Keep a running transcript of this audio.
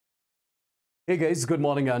Hey guys, good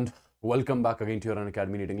morning and welcome back again to your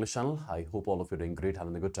Unacademy NEET English channel. I hope all of you are doing great,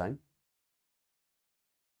 having a good time.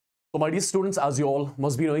 So my dear students, as you all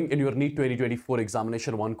must be knowing, in your NEET 2024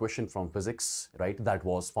 examination, one question from physics, right, that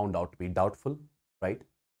was found out to be doubtful, right?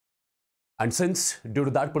 And since due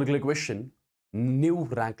to that particular question, new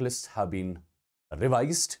rank lists have been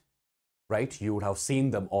revised, right? You would have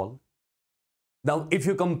seen them all. Now, if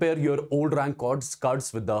you compare your old rank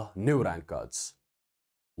cards with the new rank cards,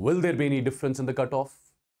 will there be any difference in the cutoff,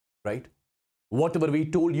 right? Whatever we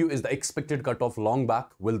told you is the expected cutoff long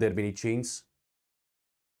back. Will there be any change?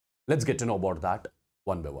 Let's get to know about that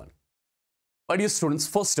one by one. My dear students,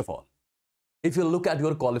 first of all, if you look at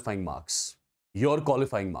your qualifying marks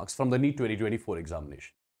from the NEET 2024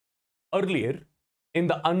 examination, earlier in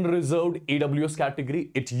the unreserved AWS category,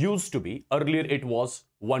 it used to be, earlier it was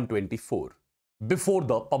 124 before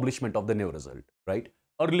the publishment of the new result, right?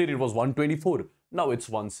 Earlier it was 124, now it's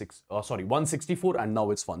 164, and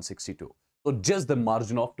now it's 162. So just the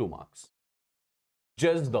margin of 2 marks.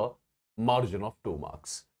 Just the margin of 2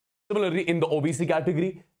 marks. Similarly, in the OBC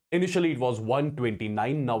category, initially it was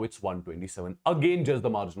 129, now it's 127. Again, just the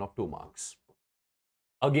margin of 2 marks.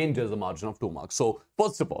 Again, just the margin of 2 marks. So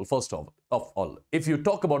first of all, if you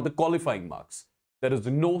talk about the qualifying marks, there is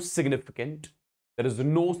no significant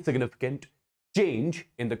change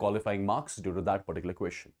in the qualifying marks due to that particular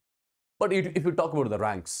question. But if you talk about the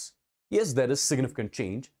ranks, yes, there is significant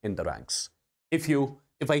change in the ranks. If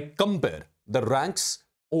I compare the ranks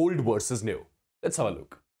old versus new, let's have a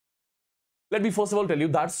look. Let me first of all tell you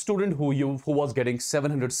that student who was getting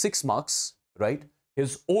 706 marks, right?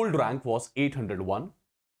 His old rank was 801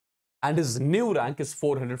 and his new rank is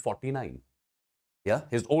 449. Yeah,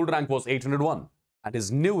 his old rank was 801 and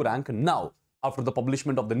his new rank now, after the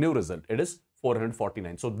publishment of the new result, it is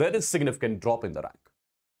 449. So there is significant drop in the rank.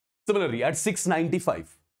 Similarly, at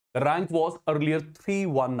 695, the rank was earlier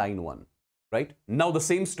 3191, right? Now the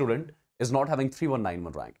same student is not having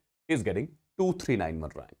 3191 rank. He is getting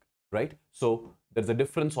 2391 rank, right? So there's a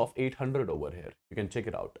difference of 800 over here. You can check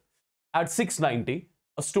it out. At 690,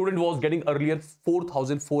 a student was getting earlier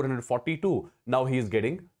 4,442. Now he is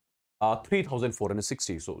getting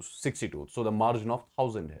 3,460, so 62. So the margin of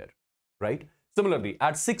 1,000 here, right? Similarly,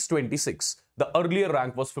 at 626, the earlier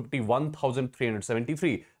rank was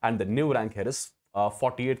 51,373 and the new rank here is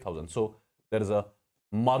 48,000. So there is a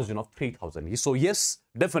margin of 3,000. So yes,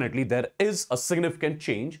 definitely there is a significant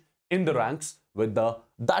change in the ranks with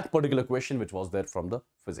that particular question which was there from the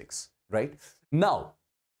physics, right? Now,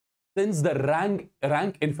 since the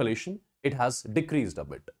rank inflation, it has decreased a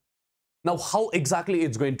bit. Now, how exactly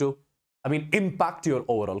it's going to, impact your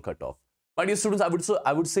overall cutoff? My dear students,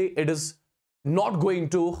 I would say it is not going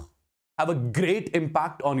to have a great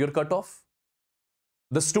impact on your cutoff.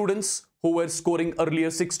 The students who were scoring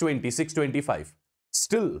earlier 620, 625,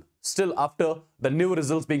 still after the new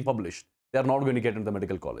results being published, they are not going to get into the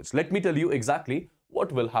medical college. Let me tell you exactly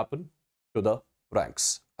what will happen to the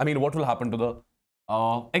ranks. What will happen to the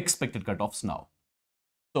expected cutoffs now.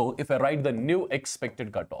 So if I write the new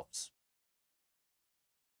expected cutoffs,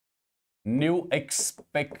 new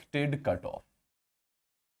expected cutoff,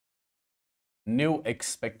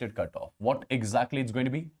 what exactly it's going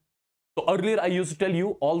to be? So earlier I used to tell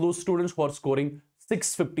you all those students who are scoring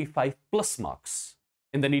 655 plus marks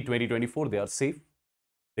in the NEET 2024, they are safe.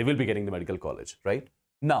 They will be getting the medical college, right?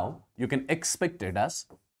 Now you can expect it as,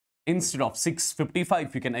 instead of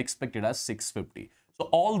 655, you can expect it as 650. So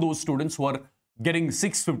all those students who are getting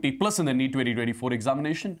 650 plus in the NEET 2024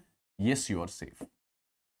 examination, yes, you are safe.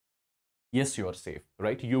 Yes, you are safe,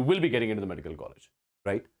 right? You will be getting into the medical college,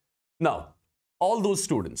 right? Now, all those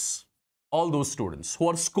students who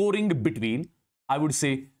are scoring between, I would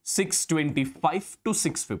say, 625 to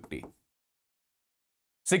 650.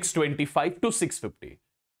 625 to 650.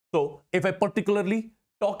 So if I particularly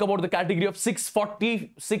talk about the category of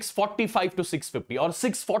 645 to 650 or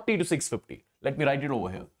 640 to 650, let me write it over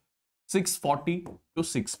here. 640 to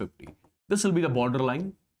 650. This will be the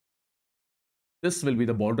borderline. This will be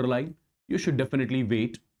the borderline. You should definitely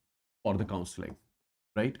wait for the counseling,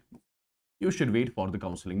 right? You should wait for the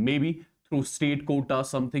counseling. Maybe through state quota,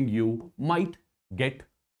 something, you might get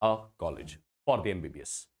a college for the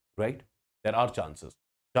MBBS, right? There are chances.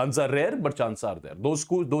 Chances are rare, but chances are there. Those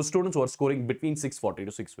students who are scoring between 640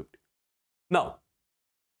 to 650. Now,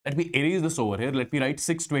 let me erase this over here. Let me write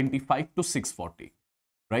 625 to 640,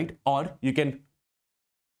 right? Or you can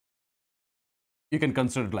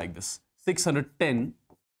consider it like this: 610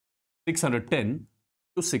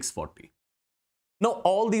 to 640. Now,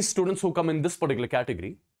 all these students who come in this particular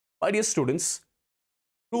category, my dear students,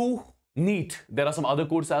 through NEET, there are some other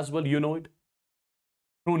codes as well, you know it.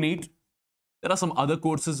 Through NEET, There are some other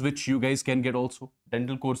courses which you guys can get also.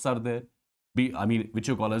 Dental courses are there. Which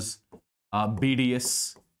you call as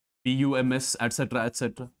BDS, PUMS, etc.,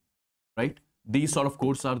 etc. Right? These sort of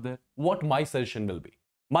courses are there. What my suggestion will be?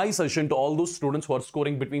 My suggestion to all those students who are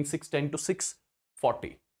scoring between 610 to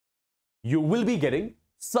 640, you will be getting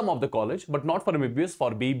some of the college, but not for MBBS.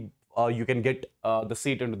 For B, you can get the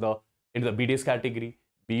seat into the BDS category,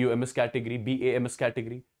 BUMS category, BAMS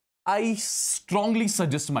category. I strongly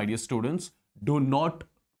suggest, my dear students, do not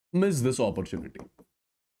miss this opportunity.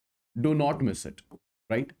 Do not miss it,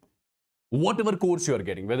 right? Whatever course you are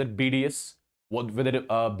getting, whether BDS, whether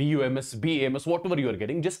BUMS, BAMS, whatever you are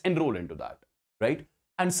getting, just enroll into that, right?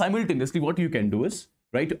 And simultaneously, what you can do is,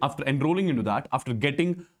 right, after enrolling into that, after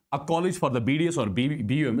getting a college for the BDS or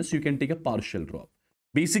BUMS, you can take a partial drop.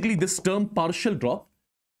 Basically, this term partial drop,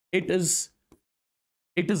 it is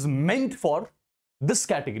meant for this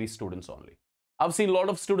category students only. I've seen a lot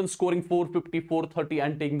of students scoring 450, 430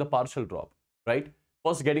 and taking the partial drop, right?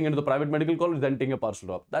 First getting into the private medical college, then taking a partial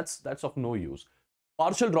drop. That's of no use.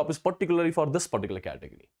 Partial drop is particularly for this particular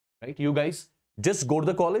category, right? You guys just go to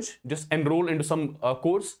the college, just enroll into some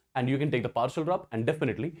course, and you can take the partial drop, and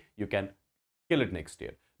definitely you can kill it next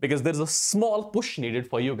year. Because there's a small push needed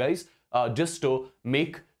for you guys just to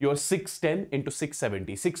make your 610 into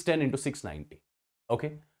 670, 610 into 690,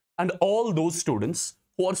 okay? And all those students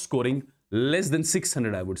who are scoring less than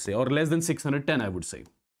 600, I would say, or less than 610, I would say.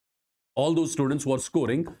 All those students who are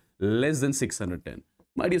scoring less than 610.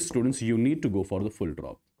 My dear students, you need to go for the full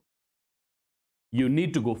drop. You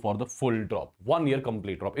need to go for the full drop. 1 year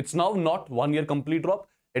complete drop. It's now not 1 year complete drop.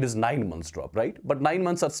 It is 9 months drop, right? But 9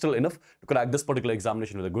 months are still enough to crack this particular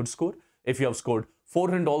examination with a good score. If you have scored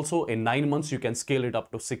 400 also, in 9 months, you can scale it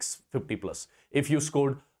up to 650 plus. If you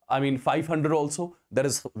scored 500 also, there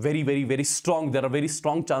is very strong, there are very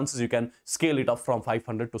strong chances you can scale it up from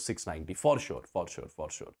 500 to 690 for sure,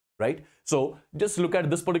 right? So just look at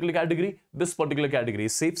this particular category. This particular category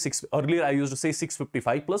is safe. Earlier I used to say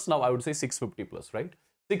 655 plus, now I would say 650 plus, right?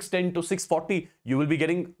 610 to 640, you will be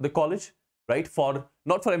getting the college, right?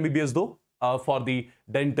 Not for MBBS though, for the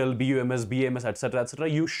dental, BUMS, BAMS, etc., etc.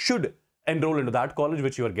 You should enroll into that college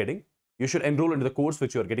which you are getting. You should enroll into the course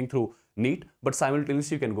which you are getting through NEET, but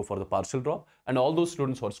simultaneously you can go for the partial drop. And all those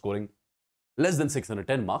students who are scoring less than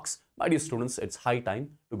 610 marks, my dear students, it's high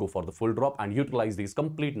time to go for the full drop and utilize these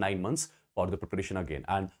complete 9 months for the preparation again.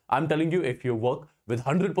 And I'm telling you, if you work with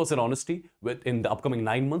 100% honesty in the upcoming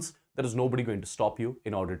 9 months, there is nobody going to stop you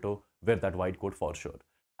in order to wear that white coat for sure.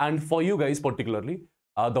 And for you guys particularly,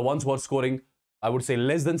 the ones who are scoring, I would say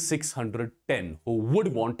less than 610, who would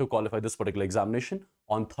want to qualify this particular examination,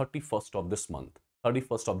 on 31st of this month,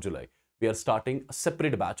 31st of July, we are starting a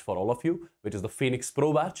separate batch for all of you, which is the Phoenix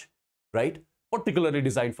Pro batch, right? Particularly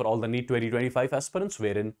designed for all the NEET 2025 aspirants,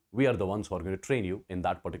 wherein we are the ones who are going to train you in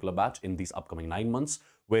that particular batch in these upcoming 9 months,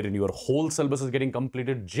 wherein your whole syllabus is getting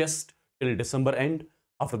completed just till December end.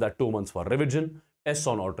 After that, 2 months for revision, tests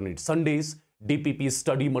on alternate Sundays, DPP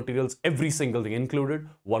study materials, every single thing included,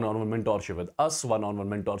 one-on-one mentorship with us, one-on-one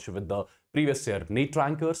mentorship with the previous year NEET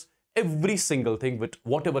rankers, every single thing with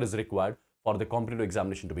whatever is required for the competitive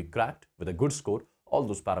examination to be cracked with a good score. All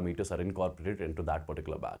those parameters are incorporated into that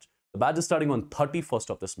particular batch. The batch is starting on 31st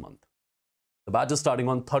of this month. The batch is starting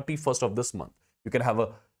on 31st of this month. You can have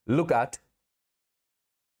a look at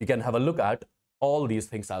all these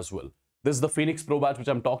things as well. This is the Phoenix Pro batch which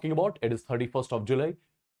I'm talking about. It is 31st of July.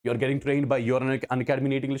 You're getting trained by your Unacademy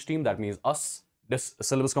NEET English team. That means us. This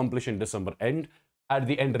syllabus completion December end. At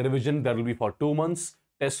the end, revision, there will be for 2 months.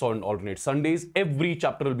 Tests on alternate Sundays. Every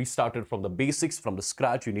chapter will be started from the basics, from the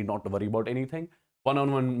scratch. You need not to worry about anything.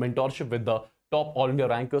 One-on-one mentorship with the top All India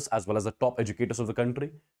rankers as well as the top educators of the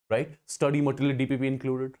country, right? Study material DPP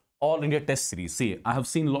included. All India test series. See, I have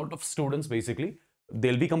seen a lot of students basically,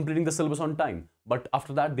 they'll be completing the syllabus on time. But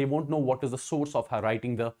after that, they won't know what is the source of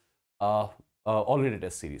writing the All India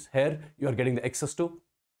test series. Here, you are getting the access to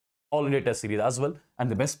All India test series as well.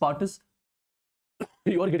 And the best part is,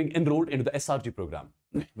 you are getting enrolled into the SRG program,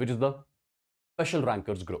 which is the Special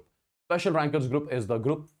Rankers Group. Special Rankers Group is the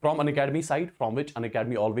group from Unacademy side, from which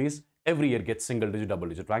Unacademy always every year gets single-digit,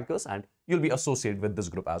 double-digit rankers, and you'll be associated with this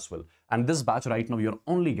group as well. And this batch right now, you're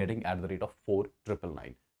only getting at the rate of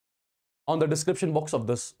 4,999. On the description box of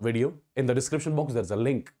this video, in the description box, there's a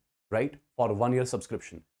link, right, for a 1 year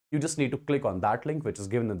subscription. You just need to click on that link, which is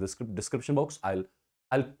given in the description box.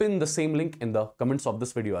 I'll pin the same link in the comments of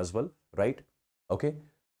this video as well, right? Okay.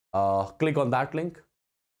 Click on that link.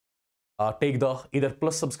 Take the either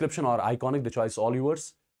Plus subscription or Iconic, the choice is all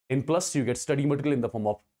yours. In Plus, you get study material in the form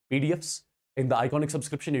of PDFs. In the Iconic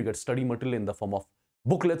subscription, you get study material in the form of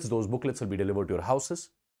booklets. Those booklets will be delivered to your houses,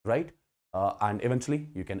 right? and eventually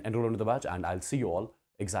you can enroll into the batch, and I'll see you all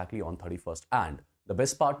exactly on 31st. And the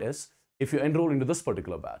best part is, if you enroll into this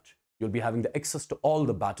particular batch, you'll be having the access to all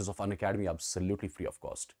the batches of Unacademy absolutely free of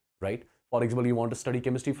cost, right? For example, you want to study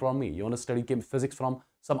chemistry from me, you want to study physics from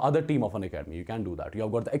some other team of Unacademy, you can do that. You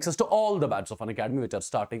have got the access to all the batches of Unacademy which are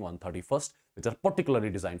starting on 31st, which are particularly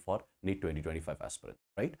designed for NEET 2025 aspirants,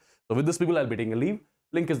 right? So with this, people, I'll be taking a leave.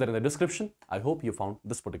 Link is there in the description. I hope you found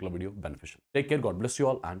this particular video beneficial. Take care, God bless you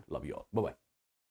all, and love you all. Bye-bye.